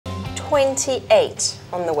28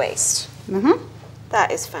 on the waist. Mm-hmm.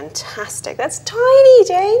 That is fantastic. That's tiny,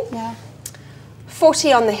 Jayne. Yeah.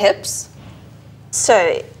 40 on the hips.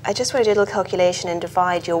 So I just want to do a little calculation and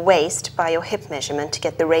divide your waist by your hip measurement to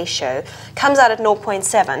get the ratio. Comes out at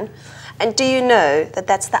 0.7. And do you know that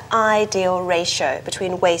that's the ideal ratio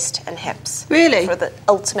between waist and hips? Really? For the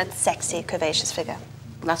ultimate sexy curvaceous figure.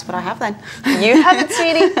 That's what I have then. You have it,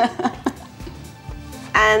 sweetie.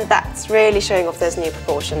 And that's really showing off those new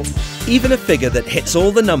proportions. Even a figure that hits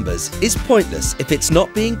all the numbers is pointless if it's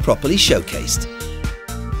not being properly showcased.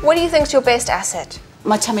 What do you think's your best asset?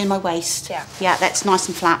 My tummy and my waist. Yeah. Yeah, that's nice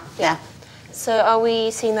and flat. Yeah. So are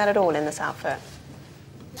we seeing that at all in this outfit?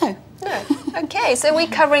 No. No. Okay, so we're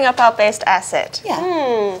covering up our best asset.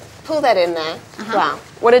 Yeah. Pull that in there. Wow,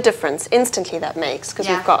 what a difference instantly that makes, because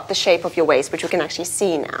we've got the shape of your waist, which we can actually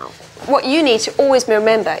see now. What you need to always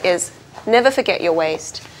remember is never forget your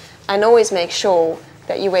waist, and always make sure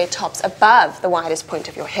that you wear tops above the widest point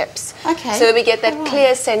of your hips. Okay. So that we get that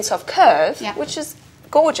clear sense of curve, which is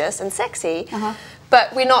gorgeous and sexy,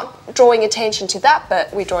 but we're not drawing attention to that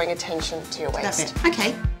bit, we're drawing attention to your waist.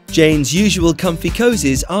 Okay. Jayne's usual comfy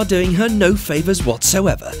cozies are doing her no favours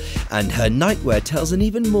whatsoever, and her nightwear tells an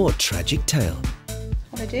even more tragic tale.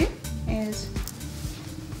 What I do is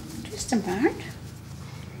twist them round.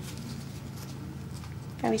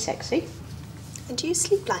 Very sexy. And do you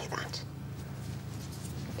sleep like that?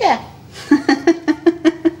 Yeah.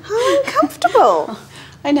 How uncomfortable.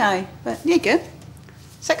 I know, but there you go.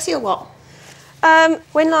 Sexy or what?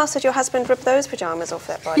 When last did your husband rip those pyjamas off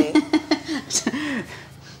that body?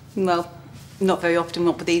 Well, not very often,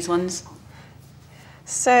 not with these ones.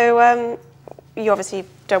 So, you obviously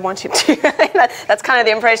don't want him to. That's kind of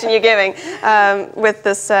the impression you're giving with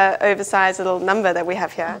this oversized little number that we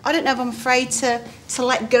have here. I don't know if I'm afraid to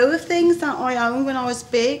let go of things that I owned when I was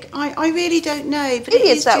big. I really don't know. But Maybe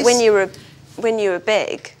it's that just... when you were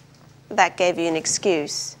big, that gave you an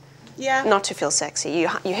excuse not to feel sexy.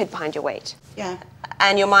 You hid behind your weight. Yeah.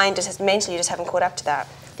 And your mind mentally you just haven't caught up to that.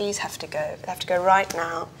 These have to go. They have to go right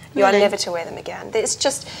now. You are never to wear them again.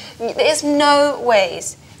 There's no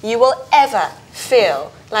ways you will ever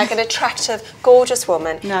feel like an attractive, gorgeous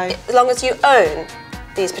woman as long as you own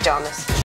these pyjamas.